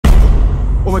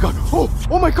Oh my god.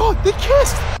 Oh my god, they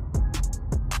kissed.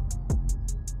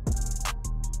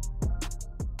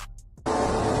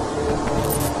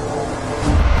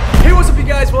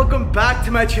 Guys, welcome back to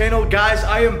my channel. Guys,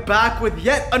 I am back with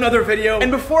yet another video,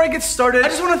 and before I get started, I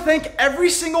just want to thank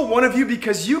every single one of you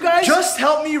because you guys just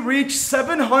helped me reach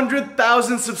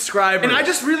 700,000 subscribers, and I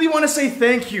just really want to say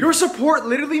thank you. Your support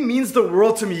literally means the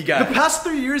world to me, guys. The past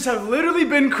 3 years have literally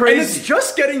been crazy, and it's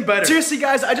just getting better. Seriously,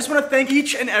 guys, I just want to thank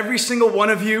each and every single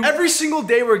one of you. Every single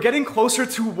day, we're getting closer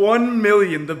to 1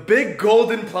 million, the big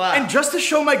golden plaque. And just to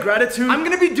show my gratitude, I'm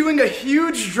gonna be doing a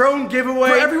huge drone giveaway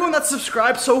for everyone that's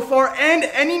subscribed so far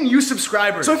and any new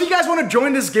subscribers. So if you guys want to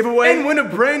join this giveaway and win a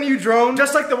brand new drone,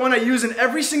 just like the one I use in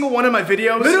every single one of my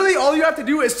videos, literally all you have to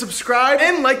do is subscribe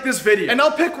and like this video. And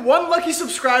I'll pick one lucky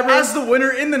subscriber as the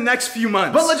winner in the next few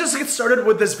months. But let's just get started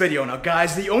with this video. Now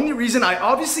guys, the only reason I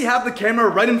obviously have the camera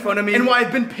right in front of me and why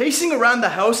I've been pacing around the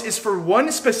house is for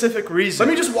one specific reason.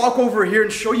 Let me just walk over here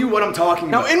and show you what I'm talking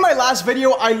about. Now in my last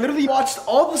video, I literally watched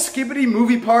all the Skibidi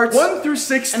movie parts 1 through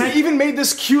 60. And I even made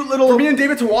this cute little for me and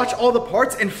David to watch all the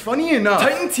parts, and funny enough,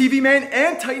 Titan TV Man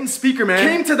and Titan Speaker Man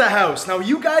came to the house. Now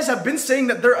you guys have been saying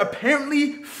that they're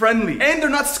apparently friendly and they're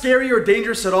not scary or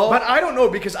dangerous at all, but I don't know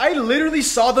because I literally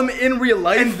saw them in real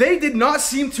life and they did not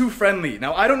seem too friendly.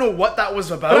 Now I don't know what that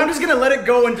was about, but I'm just gonna let it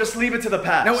go and just leave it to the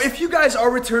past. Now if you guys are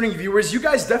returning viewers, you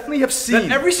guys definitely have seen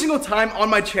that every single time on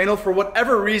my channel, for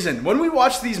whatever reason, when we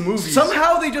watch these movies,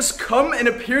 somehow they just come and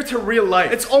appear to real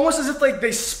life. It's almost as if like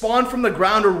they spawn from the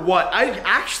ground or what. I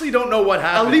actually don't know what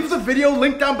happened. I'll leave the video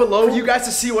link down below for you guys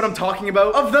to see what I'm talking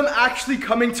about, of them actually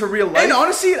coming to real life. And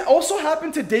honestly, it also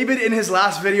happened to David in his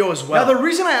last video as well. Now the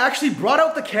reason I actually brought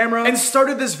out the camera and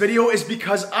started this video is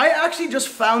because I actually just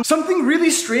found something really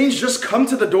strange just come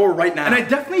to the door right now. And I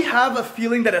definitely have a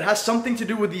feeling that it has something to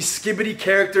do with these Skibidi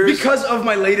characters because of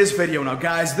my latest video. Now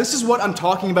guys, this is what I'm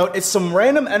talking about. It's some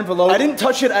random envelope. I didn't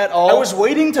touch it at all. I was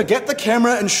waiting to get the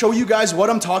camera and show you guys what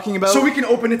I'm talking about so we can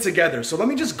open it together. So let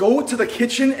me just go to the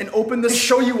kitchen and open this and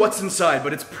show you what's inside.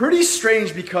 But it's pretty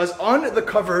strange because on the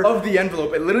cover of the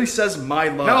envelope, it literally says my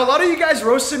love. Now a lot of you guys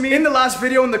roasted me in the last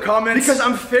video in the comments because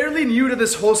I'm fairly new to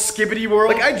this whole Skibidi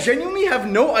world. Like I genuinely have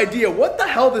no idea what the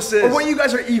hell this is or what you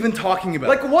guys are even talking about.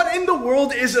 Like what in the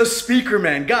world is a speaker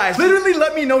man? Guys, literally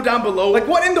let me know down below. Like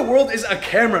what in the world is a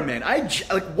cameraman?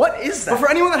 Like what is that? But for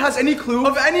anyone that has any clue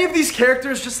of any of these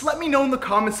characters, just let me know in the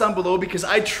comments down below because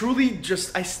I truly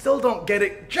I still don't get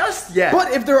it just yet.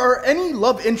 But if there are any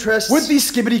love interests with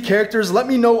these Skibidi characters, let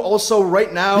me know also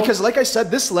right now because like I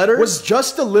said, this letter was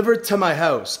just delivered to my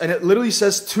house and it literally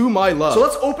says to my love. So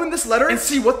let's open this letter and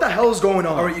see what the hell is going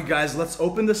on. All right, you guys, let's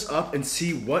open this up and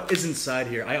see what is inside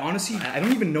here. I honestly, I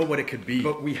don't even know what it could be,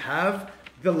 but we have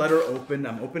the letter open.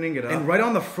 I'm opening it up, and right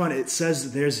on the front it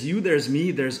says there's you, there's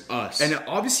me, there's us, and it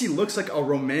obviously looks like a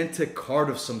romantic card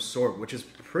of some sort, which is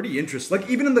pretty interesting. Like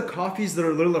even in the coffees there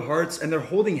are little hearts and they're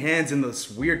holding hands in this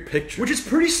weird picture, which is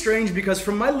pretty strange because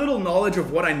from my little knowledge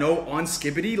of what I know on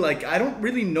Skibidi, like I don't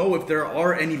really know if there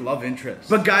are any love interests.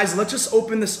 But guys, let's just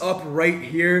open this up right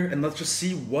here and let's just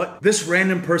see what this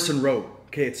random person wrote.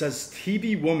 Okay, it says,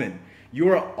 TV woman, you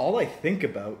are all I think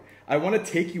about. I want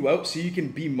to take you out so you can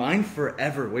be mine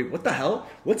forever. Wait, what the hell?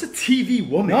 What's a TV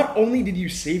woman? Not only did you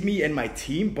save me and my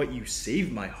team, but you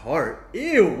saved my heart.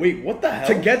 Ew, wait, what the hell?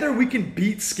 Together we can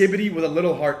beat Skibidi with a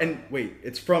little heart. And wait,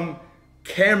 it's from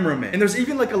Cameraman. And there's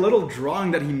even like a little drawing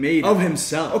that he made of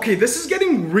himself. Okay, this is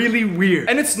getting really weird.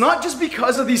 And it's not just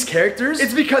because of these characters.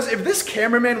 It's because if this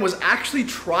cameraman was actually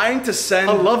trying to send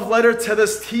a love letter to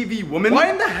this TV woman, why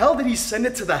in the hell did he send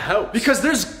it to the house? Because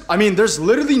there's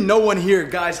literally no one here,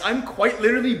 guys. I'm quite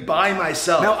literally by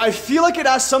myself. Now, I feel like it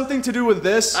has something to do with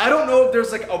this. I don't know if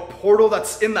there's like a portal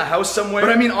that's in the house somewhere.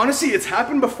 But I mean, honestly, it's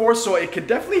happened before, so it could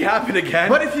definitely happen again.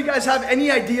 But if you guys have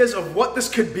any ideas of what this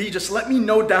could be, just let me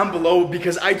know down below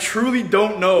because I truly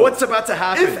don't know what's about to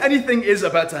happen. If anything is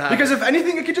about to happen. Because if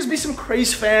anything, it could just be some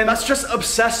crazy fan that's just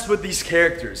obsessed with these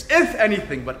characters. If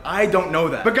anything, but I don't know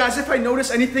that. But guys, if I notice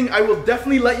anything, I will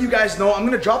definitely let you guys know. I'm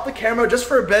gonna drop the camera just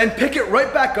for a bit and pick it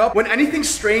right back up when anything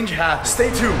strange happens. Stay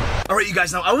tuned. Alright you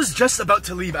guys, now I was just about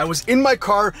to leave. I was in my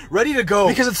car, ready to go.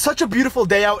 Because it's such a beautiful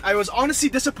day out. I was honestly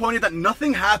disappointed that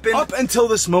nothing happened up until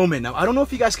this moment. Now, I don't know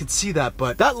if you guys could see that,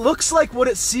 but that looks like what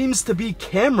it seems to be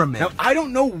Cameraman. Now, I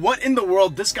don't know what in the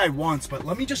world this guy wants, but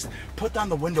let me just put down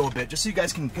the window a bit just so you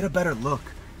guys can get a better look.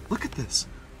 Look at this.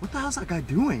 What the hell's that guy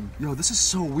doing? Yo, this is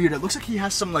so weird. It looks like he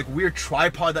has some like weird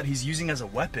tripod that he's using as a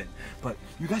weapon, but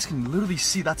you guys can literally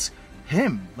see that's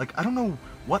him. Like, I don't know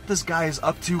what this guy is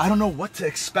up to. I don't know what to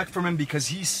expect from him because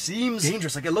he seems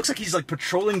dangerous. Like, it looks like he's like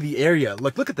patrolling the area.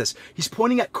 Like, look at this. He's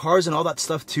pointing at cars and all that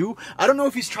stuff too. I don't know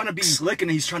if he's trying to be slick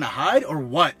and he's trying to hide or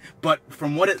what, but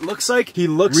from what it looks like, he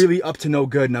looks really up to no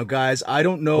good. Now, guys, I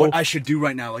don't know what I should do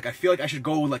right now. Like, I feel like I should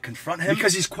go like confront him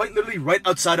because he's quite literally right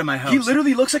outside of my house. He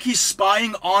literally looks like he's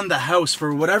spying on the house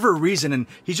for whatever reason, and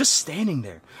he's just standing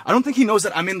there. I don't think he knows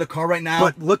that I'm in the car right now,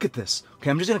 but look at this. Okay,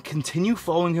 I'm just gonna continue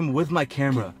following him with my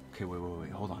camera. Okay,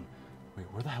 wait, hold on. Wait,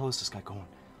 where the hell is this guy going?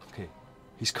 Okay,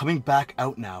 he's coming back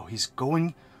out now. He's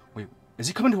going, wait, is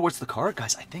he coming towards the car?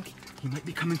 Guys, I think he might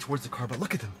be coming towards the car, but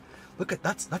look at him. Look at,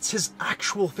 that's his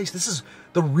actual face. This is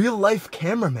the real life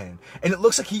cameraman. And it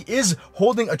looks like he is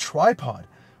holding a tripod.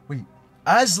 Wait,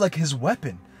 as like his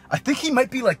weapon. I think he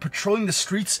might be like patrolling the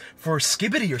streets for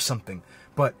Skibidi or something.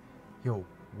 But, yo,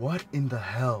 what in the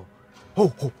hell?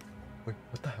 Oh, wait,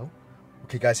 what the hell?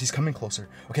 Okay, guys, he's coming closer.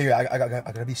 Okay, I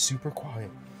gotta be super quiet.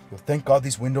 Yo, thank God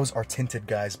these windows are tinted,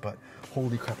 guys, but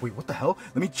holy crap. Wait, what the hell?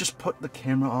 Let me just put the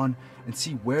camera on and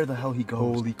see where the hell he goes.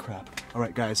 Holy crap. All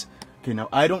right, guys. Okay, now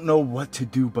I don't know what to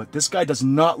do, but this guy does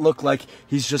not look like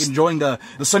he's just enjoying the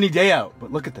sunny day out.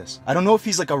 But look at this. I don't know if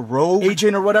he's like a rogue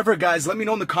agent or whatever. Guys, let me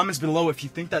know in the comments below if you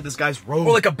think that this guy's rogue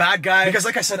or like a bad guy. Because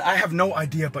like I said, I have no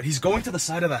idea, but he's going to the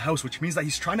side of the house, which means that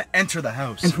he's trying to enter the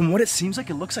house. And from what it seems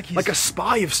like, it looks like he's like a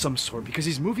spy of some sort because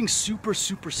he's moving super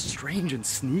strange and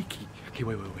sneaky. Okay,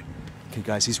 wait. Okay,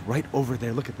 guys, he's right over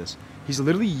there. Look at this. He's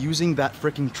literally using that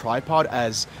freaking tripod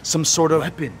as some sort of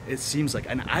weapon, it seems like.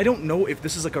 And I don't know if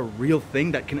this is like a real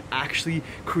thing that can actually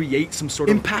create some sort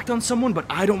of impact on someone, but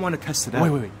I don't want to test it out.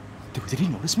 Wait. Did he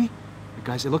notice me?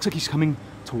 Guys, it looks like he's coming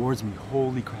towards me.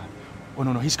 Holy crap. Oh,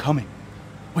 no, he's coming.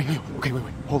 Wait. Okay, wait.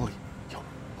 Holy. Yo.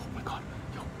 Oh, my God.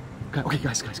 Yo. Okay,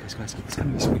 guys. He's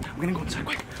coming this way. I'm going to go inside.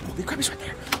 Quick. Holy crap, he's right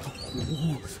there.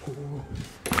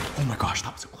 Oh, my gosh.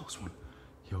 That was a close one.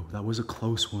 Yo, that was a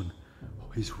close one. Oh,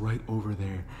 he's right over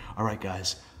there. All right,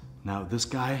 guys. Now, this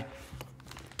guy,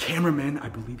 Cameraman, I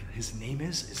believe his name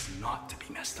is not to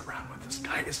be messed around with. This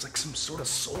guy is like some sort of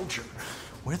soldier.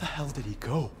 Where the hell did he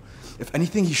go? If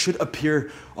anything, he should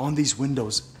appear on these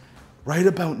windows right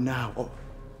about now. Oh,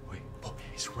 wait. Oh,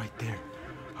 he's right there.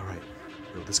 All right.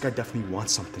 Yo, this guy definitely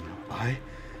wants something. I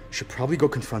should probably go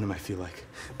confront him, I feel like.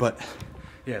 But,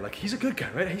 yeah, like, he's a good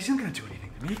guy, right? He's not gonna do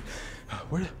anything to me.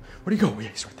 Where'd he go? Yeah,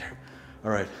 he's right there.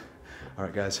 All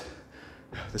right, guys.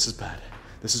 This is bad.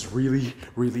 This is really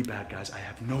bad, guys. I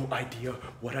have no idea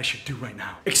what I should do right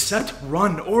now. Except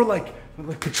run or like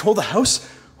patrol the house.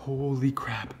 Holy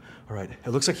crap. All right, it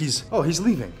looks like he's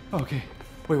leaving. Oh, okay.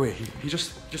 Wait, he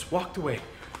just walked away.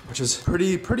 Which is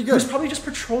pretty good. He was probably just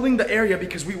patrolling the area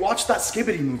because we watched that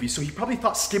Skibidi movie, so he probably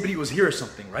thought Skibidi was here or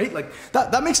something, right? Like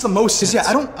that makes the most sense. Yeah,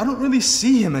 I don't really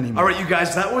see him anymore. All right, you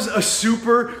guys, that was a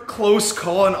super close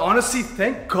call, and honestly,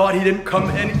 thank God he didn't come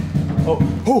in.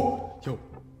 Yo,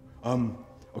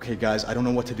 okay, guys, I don't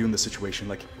know what to do in this situation.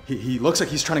 Like he looks like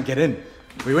he's trying to get in.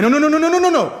 Wait,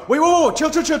 no. Wait, whoa, chill.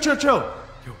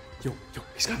 Yo,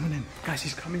 he's coming in. Guys,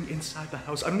 he's coming inside the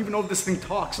house. I don't even know if this thing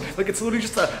talks. Like, it's literally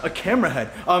just a camera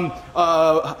head.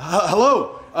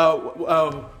 Hello?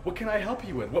 What can I help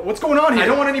you with? What's going on here? I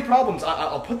don't want any problems.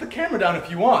 I'll put the camera down if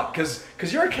you want, cause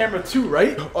you're a camera too,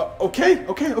 right? Okay.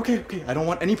 I don't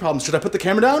want any problems. Should I put the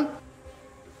camera down?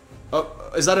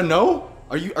 Is that a no?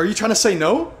 Are you trying to say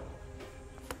no?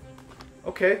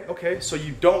 Okay, so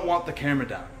you don't want the camera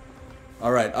down.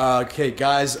 All right, okay,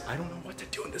 guys, I don't know what to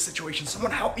do in this situation.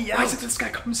 Someone help me out. Why is it this guy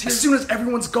comes here as soon as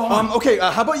everyone's gone? Okay,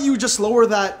 how about you just lower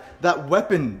that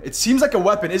weapon? It seems like a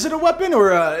weapon. Is it a weapon,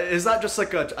 or is that just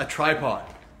like a tripod?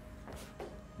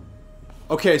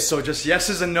 Okay, so just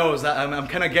yeses and nos. I'm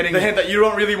kind of getting the hint that you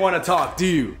don't really want to talk, do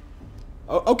you?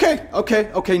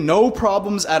 Okay, no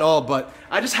problems at all, but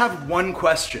I just have one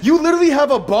question. You literally have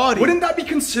a body. Wouldn't that be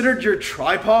considered your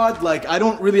tripod? Like, I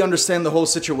don't really understand the whole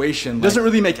situation. It doesn't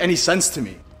really make any sense to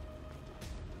me.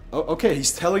 Okay,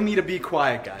 he's telling me to be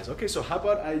quiet, guys. Okay, so how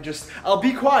about I'll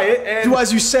be quiet and do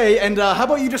as you say, and how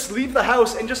about you just leave the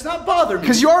house and just not bother me?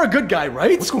 Because you are a good guy,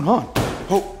 right? What's going on?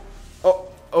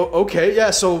 Okay,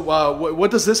 yeah, so what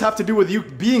does this have to do with you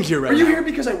being here right now? Are you here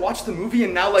because I watched the movie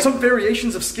and now like some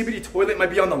variations of Skibidi toilet might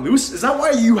be on the loose? Is that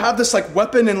why you have this like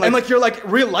weapon and like you're like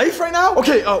real life right now?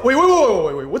 Okay,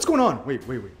 wait, what's going on? Wait,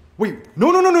 no, wait,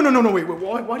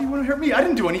 why do you want to hurt me? I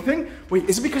didn't do anything. Wait,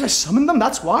 is it because I summoned them?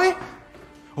 That's why?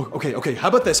 Okay, how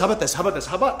about this? How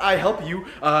about I help you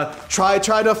try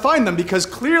to find them, because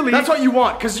clearly that's what you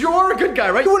want, because you're a good guy,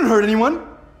 right? You wouldn't hurt anyone.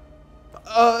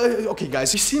 Okay,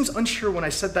 guys, he seems unsure when I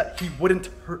said that he wouldn't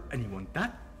hurt anyone.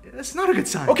 That That's not a good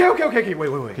sign. Okay, wait.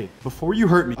 Okay, before you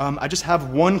hurt me, I just have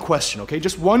one question, okay?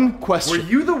 Just one question. Were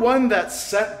you the one that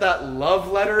sent that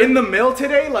love letter in the mail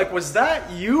today? Like, was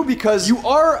that you? Because you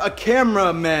are a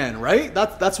cameraman, right?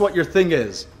 That's what your thing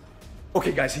is.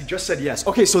 Okay, guys, he just said yes.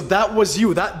 Okay, so that was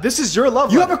you. This is your love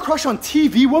letter. You have a crush on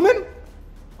TV woman?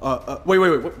 Wait.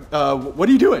 What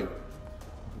are you doing?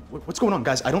 What's going on,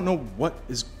 guys? I don't know what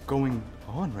is going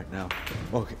on right now.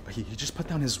 Okay, he just put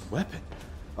down his weapon.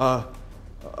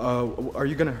 Are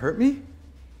you gonna hurt me?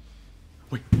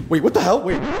 Wait, what the hell?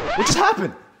 Wait, what just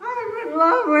happened? I'm in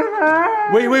love with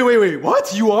her! Wait,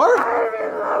 what? You are? I'm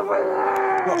in love with her!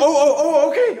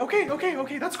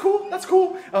 Okay, that's cool.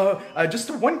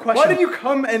 Just one question. Why did you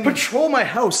come and patrol my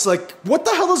house? Like, what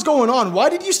the hell is going on? Why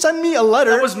did you send me a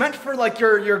letter that was meant for, like,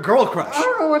 your girl crush? I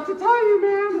don't know what to tell you,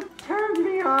 man. Turned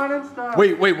me on and stuff.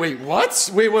 Wait,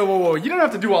 what? Wait, whoa. You don't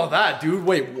have to do all that, dude.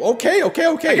 Wait, okay. I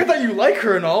get that you like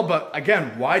her and all, but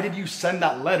again, why did you send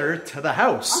that letter to the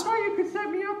house? I thought you could set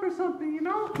me up or something, you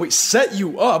know? Wait, set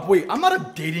you up? Wait, I'm not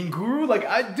a dating guru.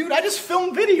 Like, dude, I just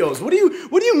film videos. What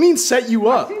do you mean set you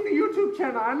up? I've seen the YouTube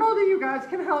channel. I know that you guys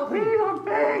can help me. I'm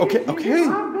begging. Okay.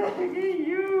 I'm begging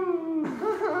you.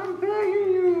 I'm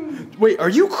begging you. Wait, are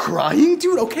you crying,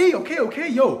 dude? Okay,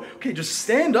 yo. Okay, just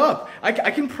stand up.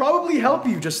 I can probably help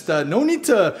you. Just no need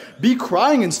to be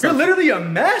crying and stuff. You're literally a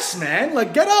mess, man.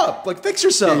 Like, get up. Like, fix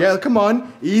yourself. Yeah, come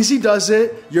on. Easy does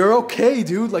it. You're okay,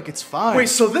 dude. Like, it's fine. Wait,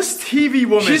 so this TV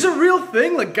woman, she's a real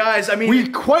thing? Like, guys, I mean, we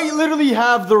quite literally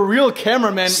have the real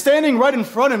cameraman standing right in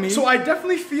front of me. So I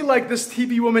definitely feel like this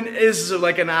TV woman is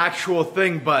like an actual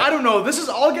thing, but I don't know. This is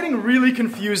all getting really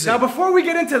confusing. Now, before we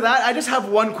get into that, I just have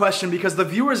one question because the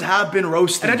viewers have been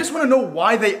roasting. And I just want to know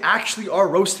why they actually are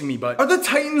roasting me, but are the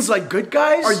Titans like good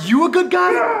guys? Are you a good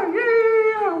guy?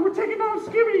 Yeah. We're taking down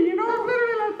Skibidi, you know?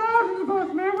 Literally like thousands of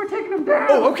us, man. We're taking them down.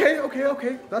 Oh, okay.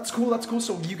 That's cool.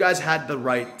 So you guys had the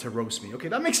right to roast me. Okay,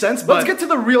 that makes sense, but let's get to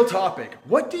the real topic.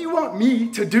 What do you want me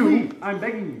to do? Please, I'm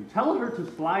begging you. Tell her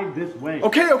to slide this way.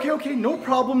 Okay. No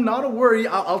problem. Not a worry.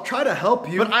 I'll try to help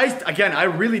you. But I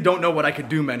really don't know what I could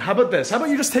do, man. How about this? How about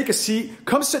you just take a seat,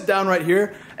 come sit down right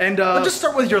here, and let's just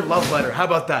start with your love letter. How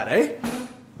about that, eh?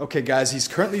 Okay, guys, he's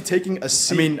currently taking a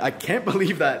seat. I mean, I can't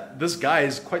believe that this guy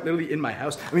is quite literally in my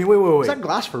house. I mean, wait. Is that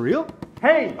glass for real?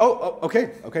 Hey! Oh,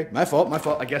 okay. My fault.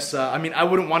 I guess, I mean, I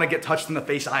wouldn't want to get touched in the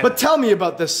face either. But tell me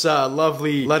about this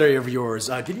lovely letter of yours.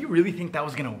 Did you really think that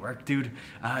was gonna work, dude?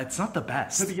 It's not the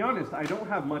best. To be honest, I don't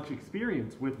have much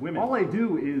experience with women. All I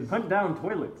do is hunt down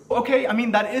toilets. Okay, I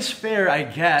mean, that is fair, I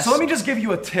guess. So let me just give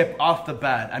you a tip off the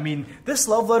bat. I mean, this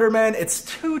love letter, man, it's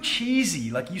too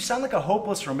cheesy. Like, you sound like a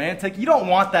hopeless romantic. You don't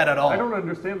want that at all. I don't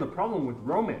understand the problem with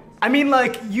romance. I mean,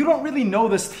 like, you don't really know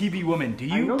this TV woman, do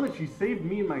you? I know that she saved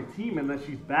me and my team and that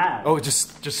she's bad. Oh,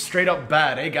 just straight up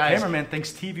bad. Hey, guys. Cameraman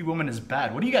thinks TV woman is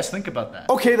bad. What do you guys think about that?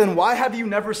 Okay, then why have you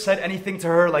never said anything to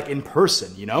her, like, in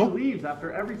person, you know? She leaves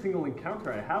after every single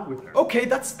encounter I have with her. Okay,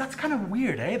 that's kind of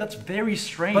weird, eh? That's very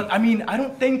strange. But, I mean, I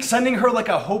don't think sending her, like,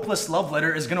 a hopeless love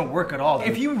letter is gonna work at all.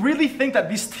 If you really think that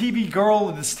this TV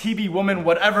girl, this TV woman,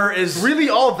 whatever, is really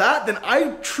all that, then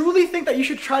I truly think that you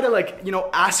should try to, like, you know,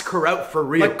 ask her out for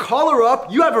real. Like, call her up.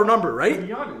 You have her number, right? To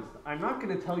be honest, I'm not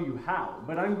going to tell you how,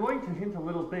 but I'm going to hint a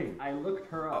little thing. I looked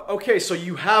her up. Okay, so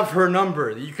you have her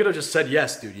number. You could have just said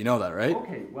yes, dude. You know that, right?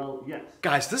 Okay, well, yes.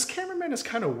 Guys, this cameraman is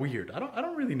kind of weird. I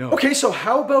don't really know. Okay, so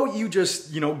how about you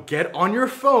just, you know, get on your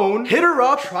phone, hit her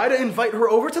up, try to invite her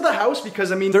over to the house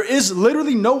because, I mean, there is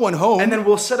literally no one home. And then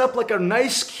we'll set up like a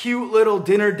nice, cute little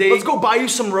dinner date. Let's go buy you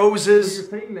some roses. So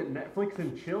you're saying that Netflix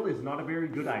and chill is not a very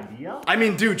good idea? I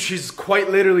mean, dude, she's quite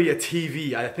literally a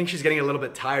TV. I think she's getting a little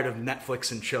bit tired of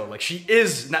Netflix and chill. Like, she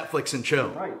is Netflix and chill.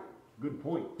 Right. Good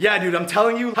point. Yeah, dude, I'm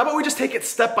telling you. How about we just take it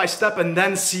step by step and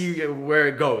then see where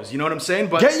it goes? You know what I'm saying?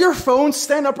 But get your phone,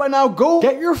 stand up right now, go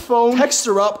get your phone, text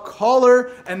her up, call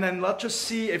her, and then let's just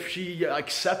see if she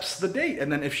accepts the date.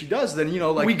 And then if she does, then, you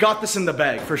know, like, we got this in the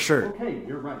bag for sure. Okay,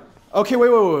 you're right. Okay,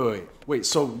 wait,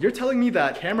 so you're telling me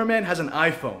that cameraman has an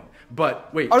iPhone,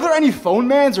 but wait, are there any phone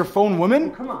mans or phone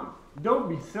women? Oh, come on. Don't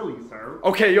be silly, sir.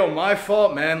 Okay, yo, my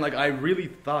fault, man. Like, I really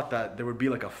thought that there would be,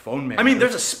 like, a phone man. I mean,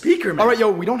 there's a speaker, man. All right,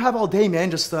 yo, we don't have all day, man.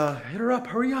 Just, hit her up.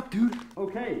 Hurry up, dude.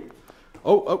 Okay.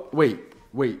 Oh, wait.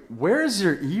 Where is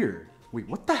your ear? Wait,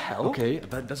 what the hell? Okay,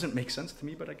 that doesn't make sense to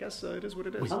me, but I guess it is what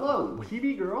it is. Hello,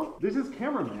 TV girl. This is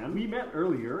Cameraman. We met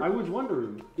earlier. I was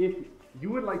wondering if you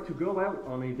would like to go out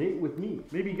on a date with me.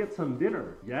 Maybe get some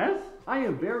dinner. Yes? I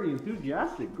am very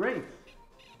enthusiastic. Great.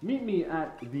 Meet me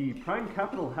at the Prime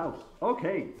Capital House.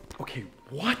 Okay. Okay,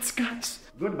 what, guys?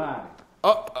 Goodbye.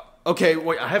 Okay,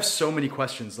 wait, I have so many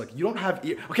questions. Like, you don't have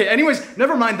ear. Okay, anyways,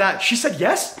 never mind that. She said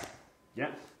yes?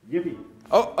 Yes. Yippee.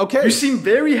 Oh, okay. You seem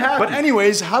very happy. But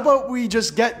anyways, how about we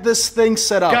just get this thing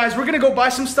set up? Guys, we're gonna go buy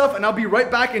some stuff and I'll be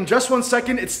right back in just 1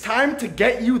 second. It's time to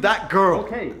get you that girl.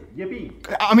 Okay, yippee.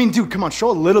 I mean, dude, come on, show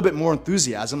a little bit more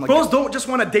enthusiasm. Like, girls don't just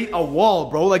want to date a wall,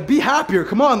 bro. Like, be happier.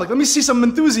 Come on, like, let me see some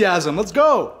enthusiasm. Let's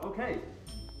go. Okay.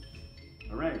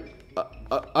 All right.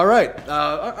 All right,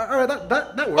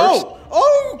 that works.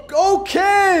 Oh,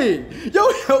 okay. Yo,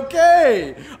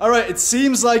 okay. All right, it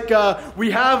seems like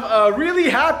we have a really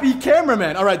happy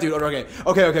cameraman. All right, dude, okay.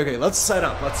 Let's set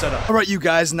up. All right, you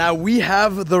guys, now we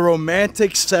have the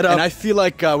romantic setup, and I feel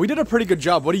like we did a pretty good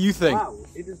job. What do you think? Wow,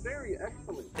 it is very excellent.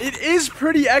 It is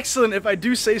pretty excellent, if I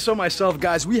do say so myself,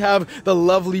 guys. We have the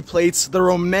lovely plates, the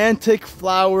romantic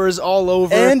flowers all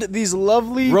over, and these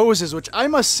lovely roses, which I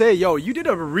must say, yo, you did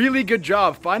a really good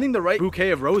job finding the right bouquet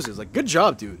of roses. Like, good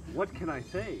job, dude. What can I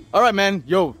say? All right, man.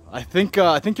 Yo, I think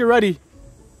you're ready.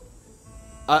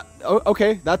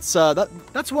 Okay, that's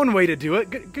one way to do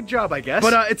it. Good job, I guess.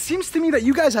 But it seems to me that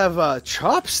you guys have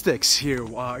chopsticks here.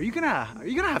 Are you gonna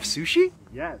have sushi?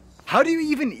 Yes. How do you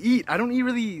even eat? I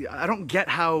don't get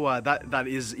how that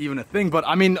is even a thing, but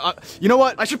I mean, you know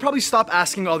what? I should probably stop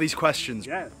asking all these questions.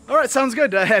 Yes. All right, sounds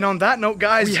good. And on that note,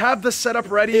 guys, we have the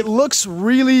setup ready. It looks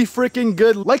really freaking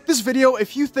good. Like this video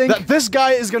if you think that this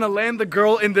guy is gonna land the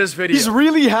girl in this video. He's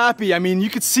really happy. I mean, you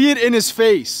could see it in his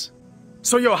face.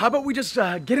 So, yo, how about we just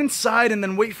get inside and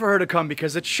then wait for her to come,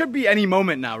 because it should be any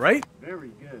moment now, right? Very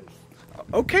good.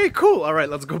 Okay, cool. All right,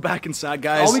 let's go back inside,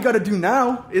 guys. All we gotta do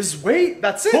now is wait.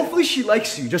 That's it. Hopefully she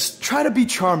likes you. Just try to be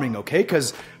charming, okay?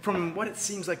 Because from what it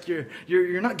seems like,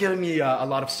 you're not giving me a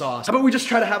lot of sauce. How about we just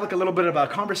try to have like a little bit of a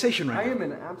conversation right now? I am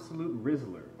an absolute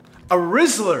rizzler. A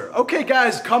rizzler? Okay,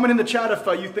 guys, comment in the chat if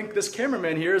you think this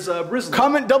cameraman here is a rizzler.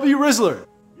 Comment W Rizzler.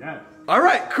 Yes. All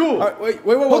right, cool. All right,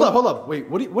 wait, hold up. Wait,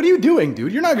 what are you doing,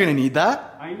 dude? You're not gonna need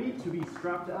that. I need to be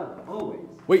strapped up, always.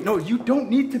 Wait, no, you don't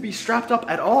need to be strapped up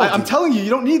at all. I'm telling you, you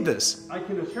don't need this. I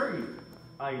can assure you,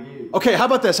 I do. Okay, how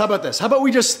about this? How about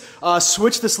we just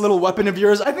switch this little weapon of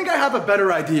yours? I think I have a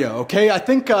better idea, okay? I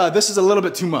think this is a little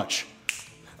bit too much.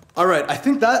 All right, I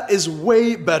think that is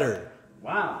way better.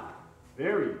 Wow,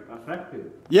 very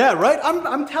effective. Yeah, right?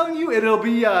 I'm telling you, it'll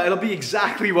be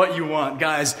exactly what you want,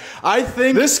 guys. I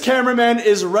think this cameraman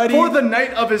is ready for the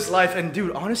night of his life. And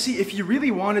dude, honestly, if you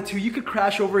really wanted to, you could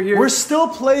crash over here. We're still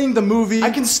playing the movie.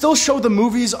 I can still show the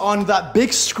movies on that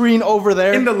big screen over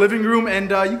there in the living room, and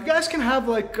you guys can have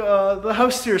like the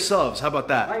house to yourselves. How about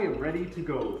that? I am ready to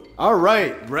go. All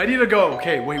right, ready to go.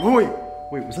 Okay, wait,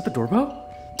 was that the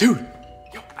doorbell? Dude,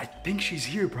 yo, I think she's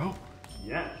here, bro.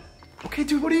 Yes. Okay,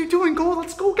 dude, what are you doing?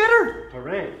 Let's go get her.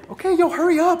 Hooray. Okay, yo,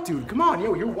 hurry up, dude. Come on,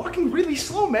 yo, you're walking really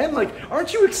slow, man. Like,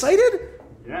 aren't you excited?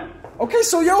 Yeah. Okay,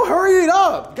 so yo, hurry it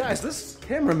up. Guys, this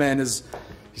cameraman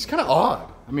he's kind of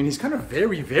odd. I mean, he's kind of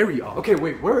very, very odd. Okay,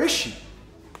 wait, where is she?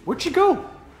 Where'd she go?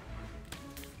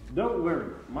 Don't worry,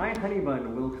 my honey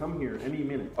bun will come here any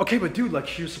minute. Okay, but dude, like,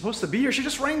 she was supposed to be here. She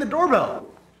just rang the doorbell.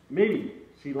 Maybe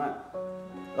she left.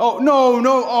 Oh, no.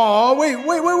 Oh, wait.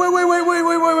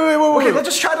 Okay, let's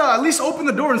just try to at least open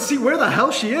the door and see where the hell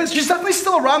she is. She's definitely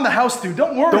still around the house, dude.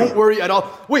 Don't worry. Don't worry at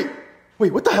all. Wait,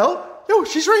 what the hell? Yo,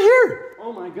 she's right here.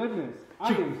 Oh my goodness.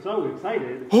 I am so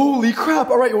excited. Holy crap.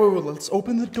 All right, wait, let's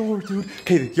open the door, dude.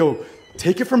 Okay, yo,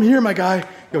 take it from here, my guy.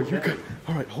 Yo, you're good.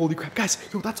 All right, holy crap. Guys,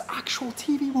 yo, that's actual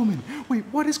TV woman. Wait,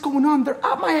 what is going on? They're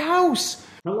at my house.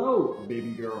 Hello,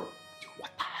 baby girl. Dude,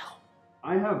 what the hell?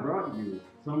 I have brought you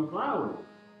some flowers.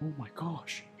 Oh my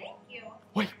gosh. Thank you.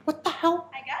 Wait, what the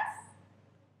hell? I guess.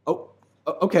 Oh,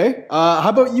 okay. How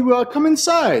about you come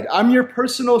inside? I'm your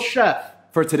personal chef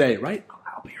for today, right?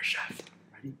 I'll be your chef.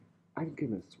 Ready? I'm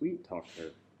gonna sweet talk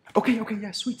her. Okay, yeah,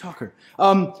 sweet talker.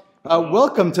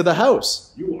 Welcome to the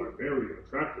house. You are very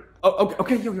attractive. Oh,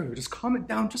 okay, yo, just calm it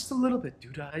down just a little bit,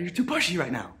 dude. You're too pushy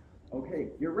right now. Okay,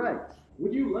 you're right.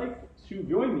 Would you like to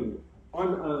join me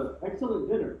on an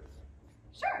excellent dinner?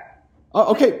 Sure.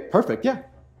 Oh, okay, perfect, yeah.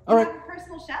 All right. You have a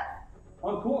personal chef?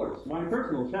 Of course, my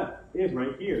personal chef is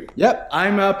right here. Yep,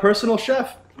 I'm a personal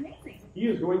chef. Amazing. He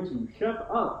is going to chef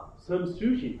up some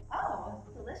sushi. Oh,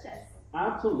 delicious.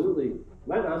 Absolutely.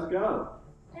 Let us go.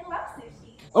 I love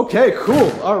sushi. Okay,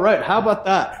 cool. All right, how about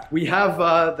that? We have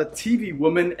the TV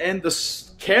woman and the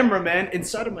cameraman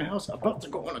inside of my house about to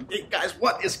go on a date. Guys,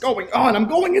 what is going on? I'm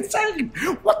going insane.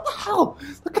 What the hell?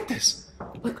 Look at this.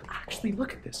 Actually,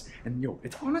 look at this. And yo,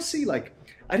 it's honestly like,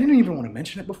 I didn't even want to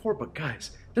mention it before, but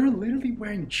guys, they're literally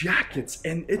wearing jackets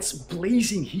and it's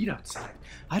blazing heat outside.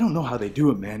 I don't know how they do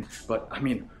it, man, but I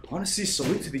mean, Honestly,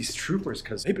 salute to these troopers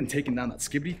because they've been taking down that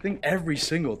Skibidi thing every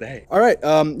single day. All right,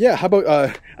 yeah, how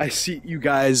about I see you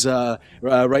guys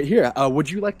right here. Would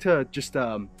you like to just,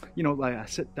 you know, like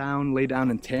sit down, lay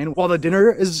down and tan while the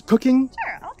dinner is cooking?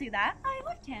 Sure, I'll do that. I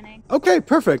love tanning. Okay,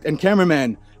 perfect. And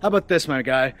cameraman, how about this, my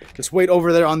guy? Just wait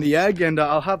over there on the egg and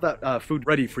I'll have that food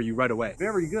ready for you right away.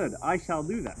 Very good. I shall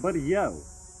do that. But yo,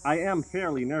 I am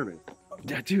fairly nervous.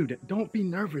 Yeah, dude, don't be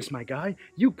nervous, my guy.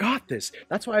 You got this.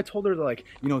 That's why I told her to, like,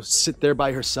 you know, sit there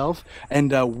by herself,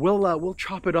 and we'll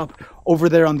chop it up over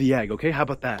there on the egg. Okay, how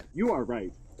about that? You are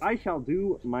right. I shall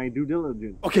do my due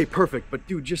diligence. Okay, perfect. But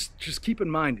dude, just keep in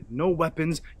mind, no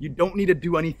weapons. You don't need to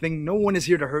do anything. No one is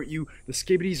here to hurt you. The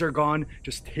Skibidis are gone.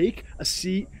 Just take a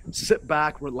seat, sit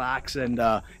back, relax, and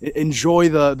enjoy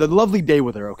the lovely day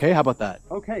with her. Okay, how about that?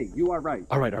 Okay, you are right.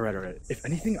 All right. If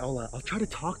anything, I'll try to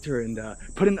talk to her and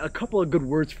put in a couple of good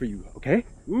words for you. Okay?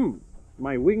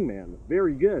 My wingman.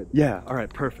 Very good. Yeah. All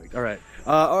right. Perfect. All right.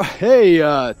 Hey,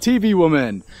 TV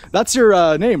woman. That's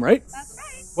your name, right? That's right.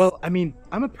 Well, I mean,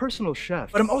 I'm a personal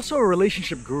chef, but I'm also a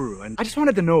relationship guru, and I just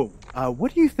wanted to know,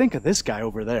 what do you think of this guy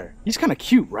over there? He's kind of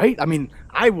cute, right? I mean,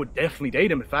 I would definitely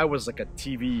date him if I was like a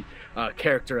TV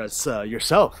character as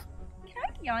yourself. Can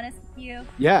I be honest with you?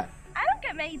 Yeah. I don't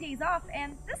get many days off,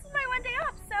 and this is my one day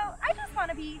off, so I just want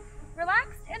to be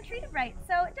relaxed and treated right.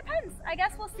 So it depends. I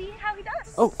guess we'll see how he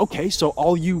does. Oh, okay. So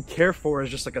all you care for is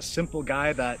just like a simple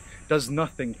guy that does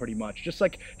nothing pretty much. Just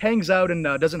like hangs out and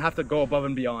doesn't have to go above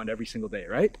and beyond every single day,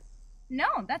 right? No,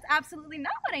 that's absolutely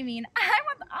not what I mean. I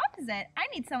want the opposite. I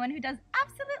need someone who does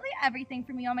absolutely everything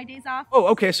for me on my days off. Oh,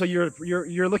 okay. So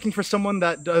you're looking for someone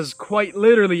that does quite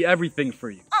literally everything for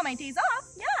you. On my days off,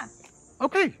 yeah.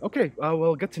 Okay.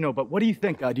 Well, good to know. But what do you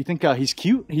think? Do you think he's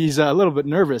cute? He's a little bit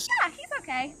nervous. Yeah, he's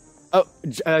okay. Oh,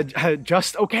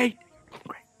 just okay?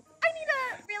 Great. I need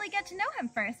to really get to know him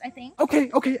first, I think. Okay.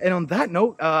 And on that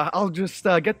note, I'll just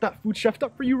get that food chefed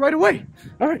up for you right away.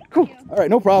 All right, cool. All right,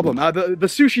 no problem. The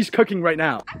sushi's cooking right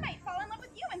now. I might fall in love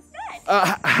with you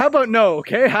instead. How about no,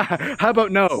 okay? How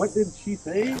about no? What did she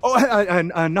say? Oh,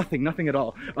 nothing at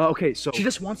all. Okay, so she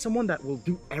just wants someone that will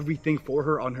do everything for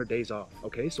her on her days off,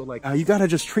 okay? So, like, you gotta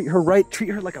just treat her right, treat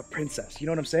her like a princess, you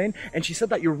know what I'm saying? And she said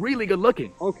that you're really good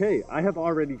looking. Okay, I have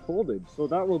already folded, so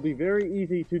that will be very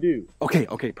easy to do.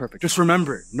 Okay, perfect. Just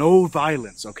remember, no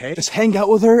violence, okay? Just hang out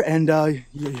with her and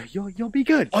you'll be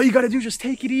good. All you gotta do is just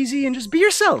take it easy and just be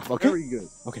yourself, okay? Very good.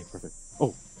 Okay, perfect.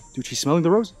 Oh, dude, she's smelling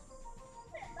the rose?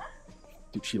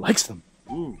 Dude, she likes them.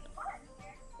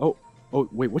 Oh,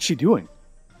 wait, what's she doing?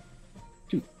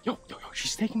 Dude, yo,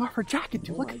 she's taking off her jacket,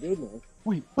 dude. Oh my goodness.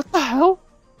 Wait, what the hell?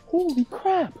 Holy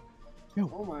crap. Yo.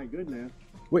 Oh my goodness.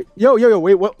 Wait, yo,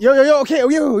 wait, what? Yo, okay,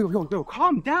 yo,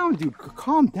 calm down, dude,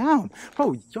 calm down.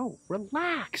 Bro, yo,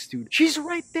 relax, dude. She's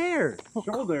right there.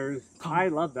 Shoulders, I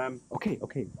love them. Okay.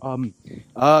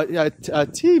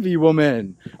 TV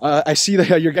woman, I see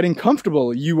that you're getting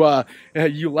comfortable. You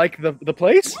like the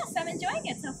place? Yes, I'm enjoying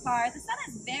it so far. The sun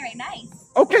is very nice.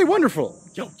 Okay, wonderful.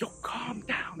 Yo, calm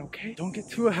down, okay? Don't get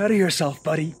too ahead of yourself,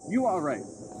 buddy. You are right.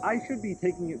 I should be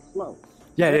taking it slow.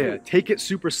 Yeah. Take it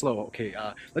super slow. Okay,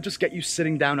 let's just get you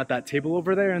sitting down at that table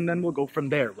over there, and then we'll go from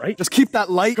there, right? Just keep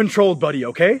that light controlled, buddy,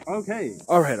 okay? Okay.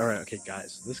 All right. Okay,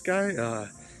 guys. This guy,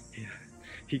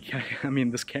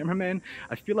 this cameraman,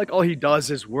 I feel like all he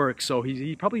does is work, so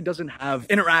he probably doesn't have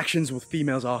interactions with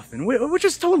females often, which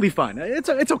is totally fine. It's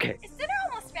okay. Is dinner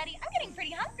almost ready? I'm getting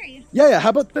pretty hungry. Yeah. How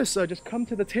about this? Just come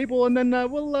to the table, and then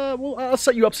I'll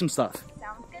set you up some stuff.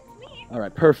 Sounds good to me. All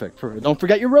right, perfect. Don't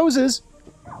forget your roses.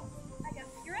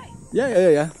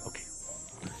 Yeah. Okay.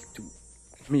 Dude,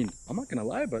 I mean, I'm not gonna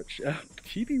lie, but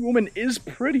TV woman is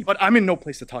pretty. But I'm in no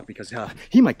place to talk because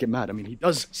he might get mad. I mean, he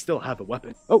does still have a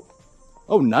weapon.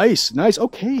 Oh, nice.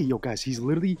 Okay, yo, guys, he's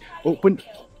literally open.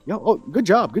 Yo, good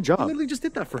job. I literally just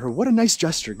did that for her. What a nice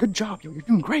gesture. Good job, yo. You're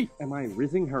doing great. Am I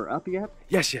rizzing her up yet?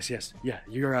 Yes. Yeah,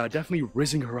 you're definitely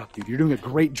rizzing her up, dude. You're doing a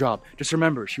great job. Just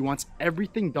remember, she wants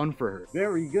everything done for her.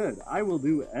 Very good. I will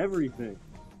do everything.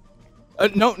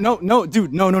 No,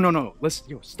 dude, no.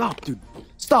 Stop, dude.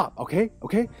 Stop, okay?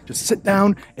 Just sit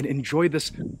down and enjoy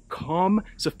this calm,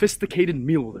 sophisticated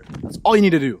meal with her. That's all you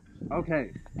need to do. Okay.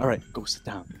 All right, go sit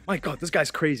down. My God, this guy's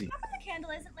crazy. How come the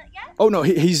candle isn't lit yet? Oh, no,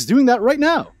 he's doing that right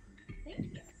now. Thank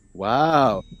you.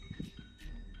 Wow.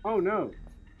 Oh, no. Do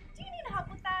you need help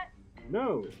with that?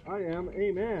 No, I am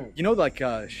a man. You know, like,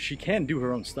 she can do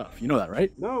her own stuff. You know that,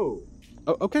 right? No.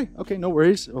 Oh, okay, no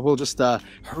worries. We'll just,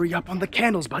 hurry up on the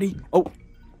candles, buddy. Oh,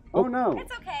 no.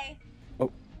 It's okay.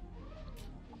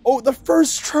 Oh, the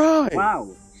first try.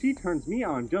 Wow, she turns me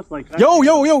on just like that.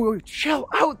 Yo, chill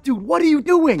out, dude. What are you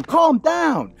doing? Calm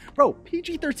down. Bro,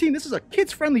 PG-13, this is a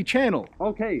kids-friendly channel.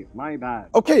 Okay, my bad.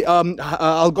 Okay,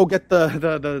 I'll go get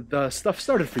the stuff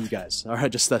started for you guys. All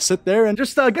right, just sit there and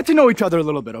just get to know each other a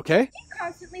little bit, okay? Do you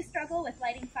constantly struggle with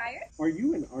lighting fires? Are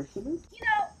you an arsonist? You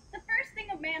know, the first thing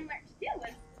a man learned to do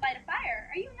was light a fire.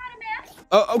 Are you not a man?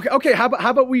 Oh, okay. How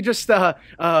about we just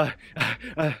lower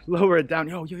it down?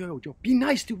 Yo, be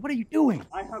nice, dude. What are you doing?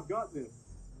 I have got this.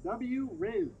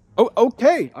 Riz. Oh,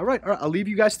 okay. All right. I'll leave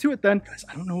you guys to it then. Guys,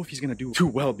 I don't know if he's gonna do too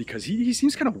well because he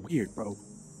seems kind of weird, bro.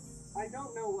 I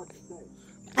don't know what to say.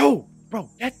 Bro,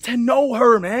 get to know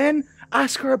her, man.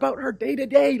 Ask her about her day to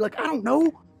day. Like, I don't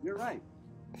know. You're right.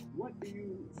 What do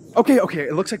you? Okay.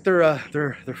 It looks like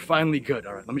they're finally good.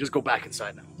 All right, let me just go back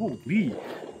inside now. Holy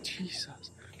Jesus.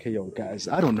 Okay, yo, guys,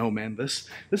 I don't know, man. This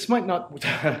might not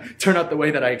turn out the way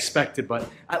that I expected, but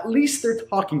at least they're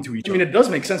talking to each other. I mean, it does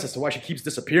make sense as to why she keeps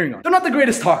disappearing on. They're not the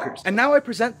greatest talkers. And now I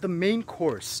present the main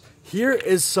course. Here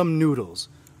is some noodles,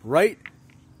 right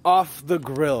off the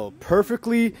grill,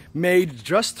 perfectly made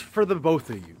just for the both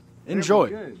of you. Enjoy.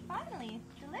 Good. Finally,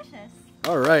 delicious.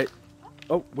 All right.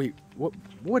 Oh, wait,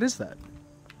 what is that?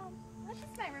 That's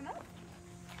just my remote.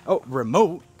 Oh,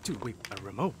 remote? Dude, wait, a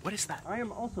remote? What is that? I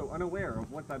am also unaware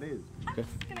of what that is. I'm just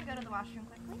gonna go to the washroom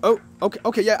quickly. Oh,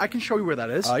 okay, yeah, I can show you where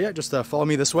that is. Yeah, just follow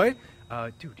me this way.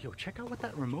 Dude, yo, check out what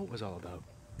that remote was all about.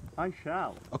 I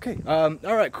shall. Okay, all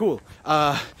right, cool.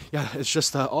 Yeah, it's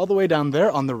just all the way down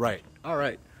there on the right. All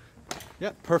right.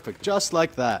 Yeah, perfect, just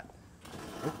like that.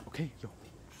 Oh, okay,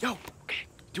 yo, okay,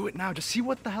 do it now. Just see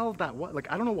what the hell that was.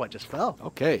 Like, I don't know what just fell.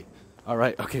 Okay. All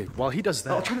right, okay, while he does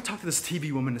that, I'll try to talk to this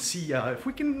TV woman to see if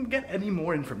we can get any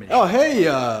more information. Oh, hey,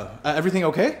 everything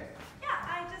okay? Yeah,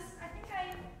 I think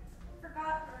I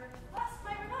forgot or lost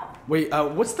my remote. Wait,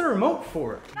 what's the remote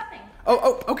for? Nothing.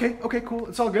 Oh, okay, cool,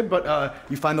 it's all good, but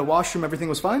you find the washroom, everything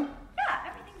was fine?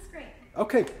 Yeah, everything's great.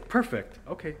 Okay, perfect,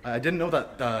 okay. I didn't know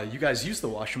that you guys use the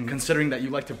washroom, considering that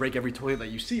you like to break every toilet that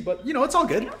you see, but, you know, it's all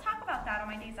good. We don't talk about that on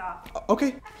my days off.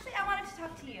 Okay. Actually, I wanted to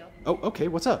talk to you. Oh, okay,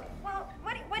 what's up? Well,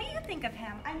 what do you think of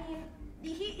him? I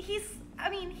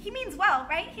mean, he means well,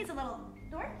 right? He's a little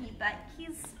dorky, but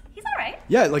he's all right.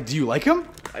 Yeah, like, do you like him?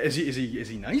 Is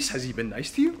he nice? Has he been nice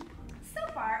to you? So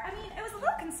far, I mean, it was a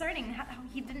little concerning how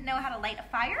he didn't know how to light a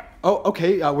fire. Oh,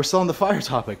 okay, we're still on the fire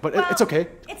topic, but Well, it's okay.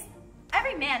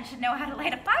 Every man should know how to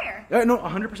light a fire. No,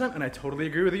 100%, and I totally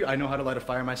agree with you. I know how to light a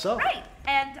fire myself. Right,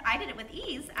 and I did it with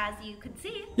ease, as you could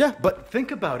see. Yeah, but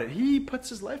think about it. He puts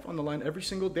his life on the line every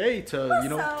single day to, Well, you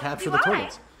know, so capture do the I.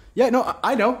 toilets. Yeah, no,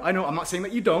 I know. I'm not saying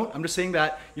that you don't. I'm just saying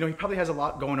that, you know, he probably has a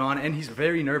lot going on and he's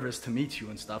very nervous to meet you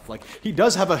and stuff. Like, he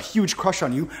does have a huge crush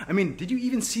on you. I mean, did you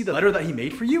even see the letter that he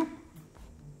made for you?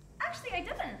 Actually, I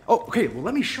didn't. Oh, okay, well,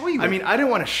 let me show you it. I mean, I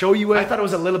didn't want to show you it. I thought it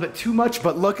was a little bit too much,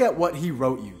 but look at what he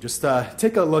wrote you. Just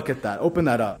take a look at that. Open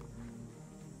that up.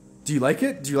 Do you like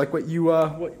it? Do you like what you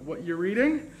what you're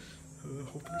reading?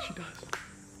 Hopefully she does.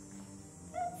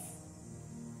 That's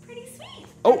pretty sweet.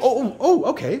 Oh,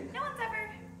 okay. No one's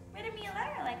ever written me a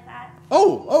letter like that.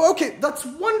 Oh, okay. That's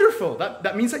wonderful.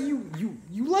 That means that you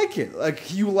like it.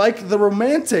 Like, you like the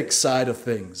romantic side of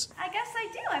things. I guess I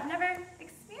do. I've never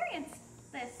experienced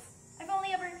this. I've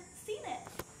only ever seen it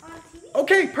on TV.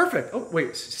 Okay, perfect. Oh,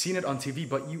 wait, seen it on TV,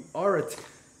 but you are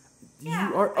Yeah,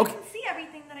 you are I okay. can see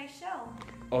everything that I show.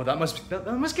 Oh, that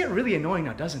must get really annoying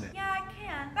now, doesn't it? Yeah, I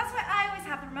can. That's why I always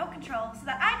have the remote control, so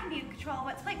that I can be in control of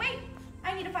what's played. Wait,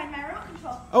 I need to find my remote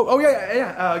control. Oh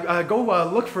yeah. Go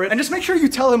look for it, and just make sure you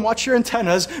tell him watch your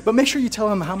antennas, but make sure you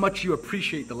tell him how much you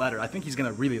appreciate the letter. I think he's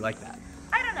gonna really like that.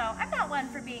 I don't know. I'm not one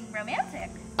for being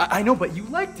romantic. I know, but you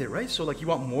liked it, right? So like, you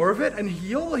want more of it, and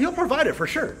he'll provide it for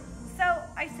sure. So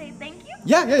I say thank you.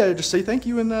 Yeah. Just say thank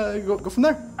you and go from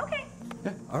there. Okay.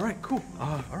 Yeah. All right. Cool.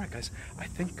 All right, guys. I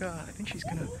think she's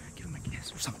gonna give him a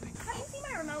kiss or something. Have you seen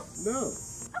my remote? No.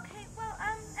 Okay. Well,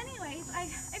 anyways, I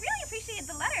really appreciated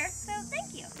the letter, so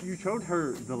thank you. You showed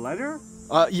her the letter?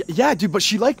 Yeah, dude, but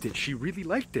she liked it. She really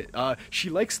liked it. She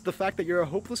likes the fact that you're a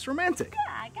hopeless romantic.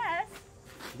 Yeah, I guess.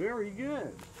 Very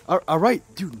good. All right,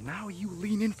 dude, now you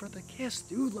lean in for the kiss,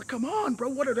 dude. Like, come on, bro.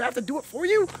 What, did I have to do it for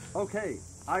you? Okay,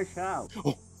 I shall.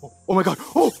 Oh my God.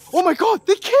 Oh my God,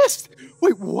 they kissed.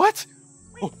 Wait, what?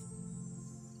 Wait.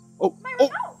 My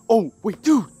remote. Wait,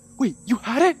 dude. Wait, you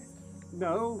had it?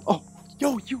 No. Oh,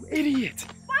 yo, you idiot.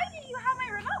 Why did you have my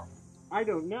remote? I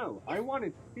don't know. I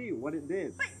wanted to see what it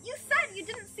did. But you said you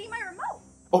didn't see my remote.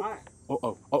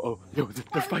 Yo, they're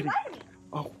Why fighting. would you lie to me?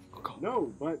 Oh, God.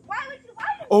 No, but... Why would you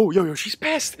lie to me? Oh, yo, she's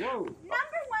pissed. Whoa.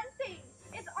 Number one thing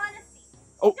is honesty.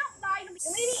 Oh. Don't lie to me.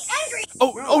 It made me angry.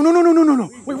 Oh, no.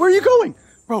 Wait, where are you going?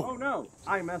 Bro. Oh, no.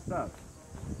 I messed up.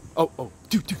 Oh,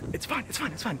 Dude, it's fine.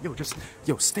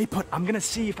 Yo, stay put. I'm gonna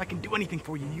see if I can do anything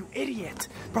for you, you idiot.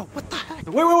 Bro, what the heck?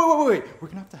 Wait. We're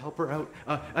gonna have to help her out.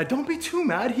 Don't be too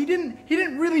mad. He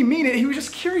didn't really mean it. He was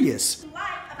just curious. You lied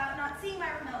about not seeing my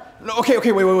remote. No,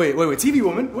 okay, wait. TV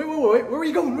woman. Wait. Where are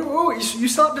you going? Wait. You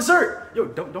still have dessert. Yo,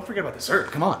 don't forget about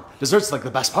dessert. Come on. Dessert's like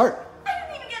the best part. I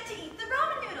didn't even get to eat the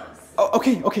ramen noodles. Oh,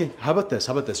 okay. How about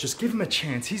this? Just give him a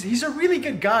chance. He's a really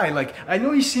good guy. Like, I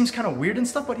know he seems kind of weird and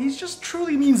stuff, but he just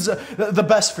truly means the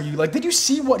best for you. Like, did you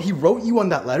see what he wrote you on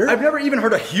that letter? I've never even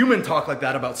heard a human talk like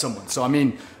that about someone. So, I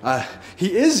mean,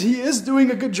 he is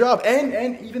doing a good job.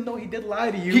 And even though he did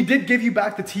lie to you, he did give you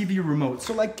back the TV remote.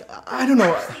 So, like, I don't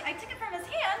know. Actually, I took it from his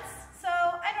hands, so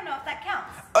I don't know if that counts.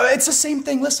 It's the same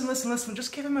thing. Listen.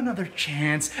 Just give him another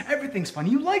chance. Everything's fine.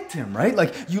 You liked him, right?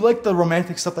 Like, you like the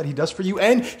romantic stuff that he does for you,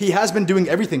 and he has been doing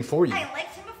everything for you. I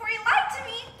liked him before he lied to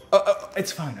me.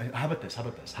 It's fine. How about this?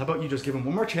 How about you just give him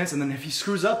one more chance, and then if he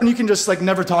screws up, then you can just, like,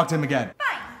 never talk to him again.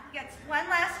 Fine. He gets one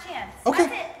last chance. Okay.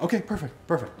 That's it. Okay, perfect.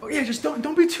 Oh, yeah, just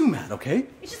don't be too mad, okay?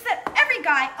 It's just that every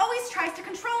guy always tries to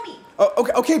control me.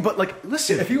 Okay, but, like,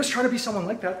 listen, if he was trying to be someone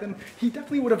like that, then he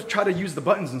definitely would have tried to use the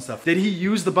buttons and stuff. Did he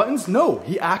use the buttons? No,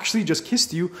 he actually just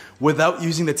kissed you without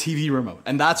using the TV remote,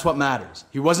 and that's what matters.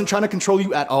 He wasn't trying to control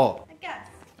you at all. I guess.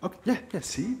 Okay, yeah,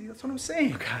 see? That's what I'm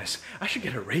saying. Guys, I should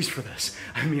get a raise for this.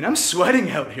 I mean, I'm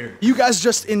sweating out here. You guys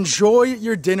just enjoy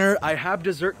your dinner. I have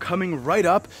dessert coming right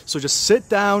up, so just sit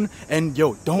down and,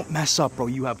 yo, don't mess up, bro.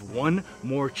 You have one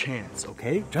more chance,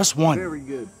 okay? Just one. Very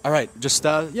good. All right, just,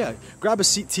 yeah, grab a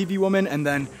seat, TV woman, and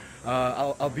then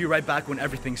I'll be right back when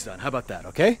everything's done. How about that,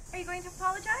 okay? Are you going to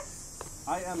apologize?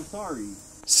 I am sorry.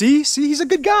 See, he's a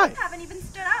good guy. You haven't even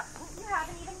stood up. You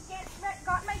haven't even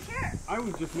got my chair. I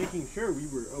was just making sure we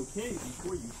were okay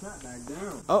before you sat back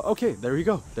down. Oh, okay, there you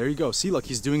go. See, look,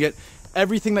 he's doing it,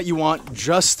 everything that you want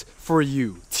just for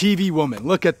you. TV woman,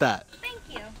 look at that. Thank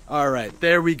you. All right,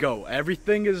 there we go.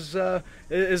 Everything is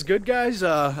good, guys.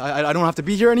 I don't have to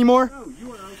be here anymore. No,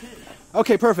 you are okay.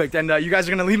 Okay, perfect. And you guys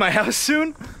are gonna leave my house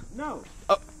soon? No.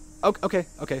 Okay.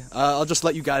 I'll just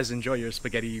let you guys enjoy your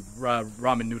spaghetti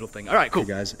ramen noodle thing. All right, cool.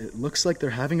 Okay, guys, it looks like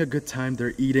they're having a good time.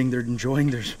 They're eating, they're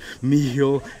enjoying their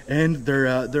meal, and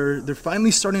they're finally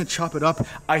starting to chop it up.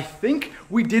 I think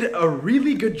we did a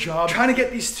really good job trying to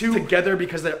get these two together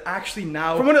because they're actually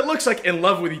now, from what it looks like, in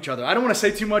love with each other. I don't want to say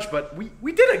too much, but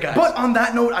we did it, guys. But on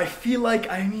that note, I feel like,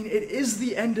 I mean, it is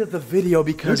the end of the video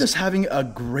because we're just having a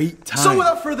great time. So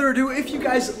without further ado, if you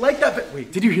guys like that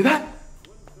wait, did you hear that?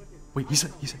 Wait, he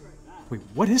said, wait,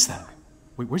 what is that?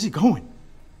 Wait, where's he going?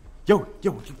 Yo,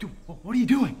 dude, what are you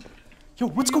doing? Yo,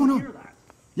 what's going on?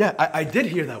 Yeah, I did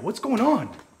hear that. What's going on?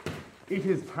 It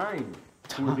is time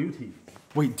for duty.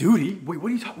 Wait, duty? Wait, what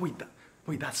are you talking?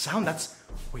 Wait, that sound,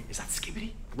 wait, is that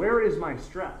Skibidi? Where is my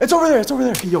strap? It's over there.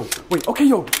 Okay,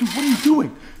 yo, dude, what are you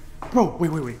doing? Bro,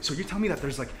 wait. So you're telling me that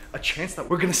there's like a chance that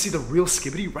we're gonna see the real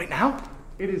Skibidi right now?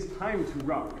 It is time to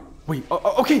rock. Wait,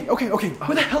 okay.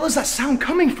 Where the hell is that sound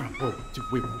coming from? Whoa, dude,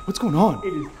 wait, what's going on?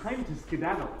 It is time to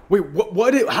skedaddle. Wait,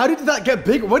 how did that get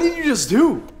big? What did you just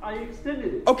do? I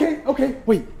extended it. Okay,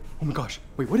 wait. Oh my gosh,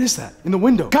 wait, what is that? In the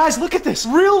window. Guys, look at this.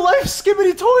 Real life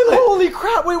Skibidi toilet. Holy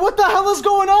crap, wait, what the hell is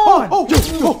going on?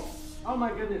 Oh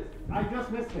my goodness, I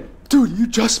just missed him. Dude, you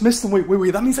just missed him.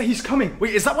 Wait, that means that he's coming.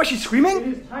 Wait, is that why she's screaming? It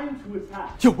is time to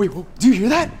attack. Yo, wait, do you hear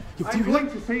that? I'm going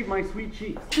to save my sweet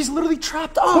cheeks. He's literally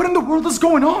trapped up. What in the world is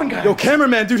going on, guys? Yo,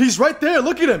 cameraman, dude, he's right there.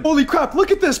 Look at him. Holy crap, look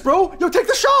at this, bro. Yo, take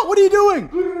the shot. What are you doing?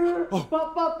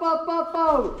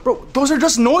 Bro, those are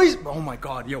just noise. Oh my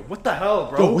god, yo, what the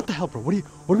hell, bro? Yo, what the hell, bro?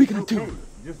 What are we gonna do?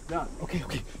 Just done. Okay.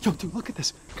 Yo, dude, look at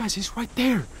this. Guys, he's right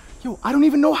there. Yo, I don't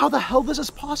even know how the hell this is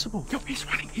possible. Yo, he's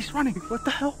running. What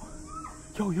the hell?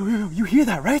 Yo, you hear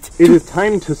that, right? It is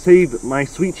time to save my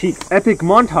sweet cheeks. Epic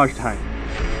montage time.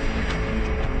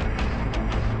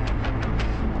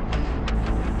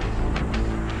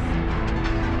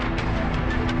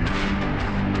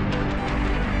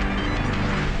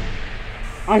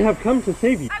 I have come to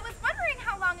save you. I was wondering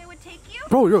how long it would take you.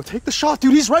 Bro, yo, take the shot,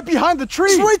 dude. He's right behind the tree.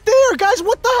 He's right there, guys.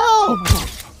 What the hell? Oh my god.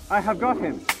 I have got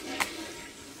him.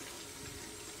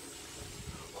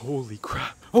 Holy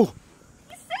crap. Oh.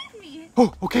 You saved me.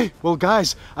 Oh, okay. Well,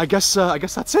 guys, I guess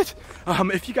that's it.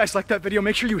 If you guys liked that video,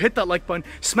 make sure you hit that like button,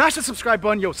 smash the subscribe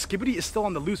button. Yo, Skibidi is still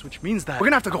on the loose, which means that we're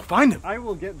gonna have to go find him. I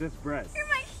will get this bread. You're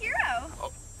my hero.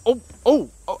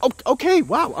 Okay.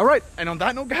 Wow. All right. And on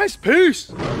that note, guys,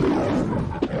 peace.